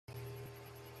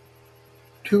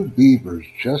Two beavers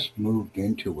just moved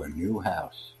into a new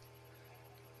house.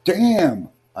 Damn,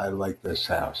 I like this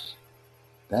house.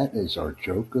 That is our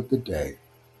joke of the day.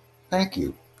 Thank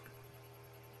you.